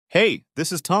Hey,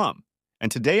 this is Tom,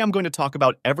 and today I'm going to talk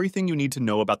about everything you need to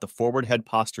know about the forward head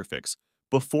posture fix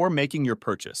before making your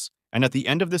purchase. And at the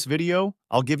end of this video,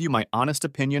 I'll give you my honest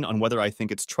opinion on whether I think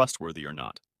it's trustworthy or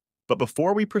not. But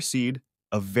before we proceed,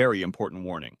 a very important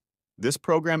warning. This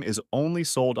program is only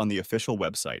sold on the official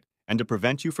website, and to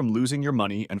prevent you from losing your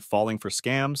money and falling for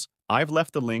scams, I've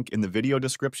left the link in the video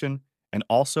description and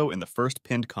also in the first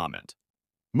pinned comment.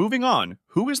 Moving on,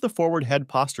 who is the forward head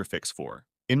posture fix for?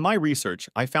 In my research,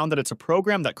 I found that it's a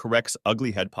program that corrects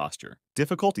ugly head posture,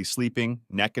 difficulty sleeping,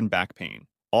 neck and back pain,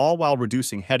 all while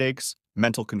reducing headaches,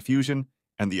 mental confusion,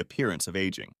 and the appearance of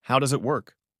aging. How does it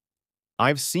work?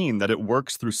 I've seen that it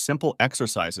works through simple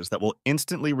exercises that will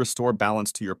instantly restore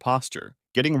balance to your posture,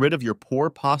 getting rid of your poor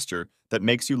posture that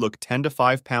makes you look 10 to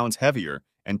 5 pounds heavier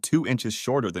and 2 inches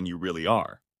shorter than you really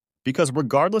are. Because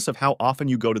regardless of how often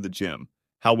you go to the gym,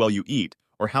 how well you eat,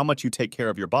 or how much you take care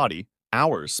of your body,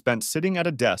 hours spent sitting at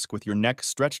a desk with your neck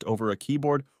stretched over a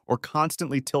keyboard or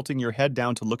constantly tilting your head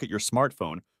down to look at your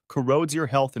smartphone corrodes your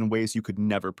health in ways you could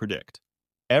never predict.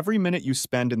 Every minute you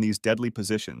spend in these deadly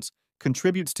positions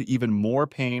contributes to even more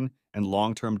pain and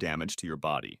long-term damage to your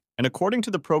body. And according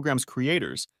to the program's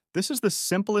creators, this is the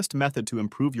simplest method to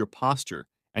improve your posture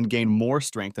and gain more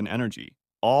strength and energy,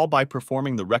 all by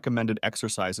performing the recommended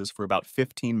exercises for about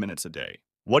 15 minutes a day.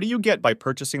 What do you get by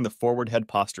purchasing the Forward Head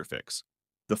Posture Fix?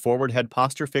 The Forward Head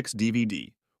Posture Fix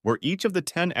DVD, where each of the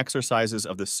 10 exercises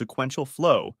of the sequential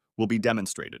flow will be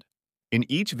demonstrated. In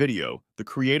each video, the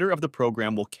creator of the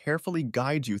program will carefully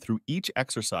guide you through each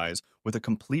exercise with a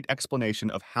complete explanation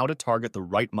of how to target the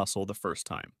right muscle the first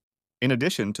time. In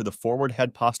addition to the Forward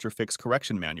Head Posture Fix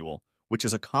Correction Manual, which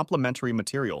is a complementary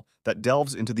material that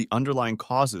delves into the underlying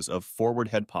causes of forward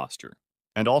head posture,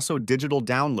 and also digital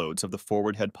downloads of the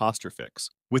Forward Head Posture Fix.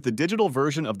 With the digital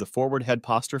version of the Forward Head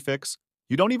Posture Fix,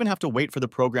 you don't even have to wait for the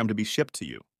program to be shipped to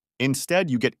you. Instead,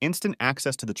 you get instant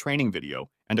access to the training video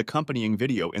and accompanying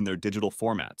video in their digital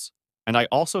formats. And I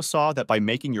also saw that by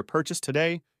making your purchase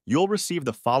today, you'll receive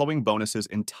the following bonuses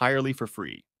entirely for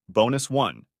free. Bonus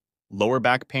 1, Lower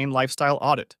Back Pain Lifestyle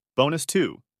Audit. Bonus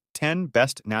 2, 10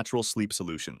 Best Natural Sleep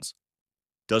Solutions.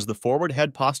 Does the Forward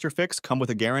Head Posture Fix come with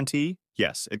a guarantee?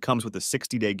 Yes, it comes with a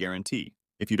 60-day guarantee.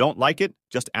 If you don't like it,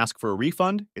 just ask for a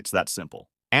refund. It's that simple.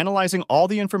 Analyzing all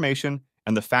the information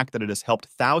and the fact that it has helped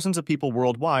thousands of people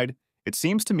worldwide, it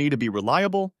seems to me to be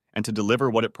reliable and to deliver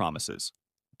what it promises.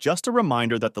 Just a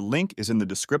reminder that the link is in the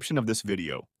description of this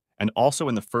video and also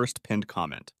in the first pinned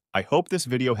comment. I hope this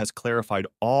video has clarified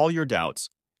all your doubts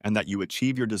and that you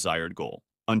achieve your desired goal.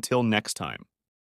 Until next time.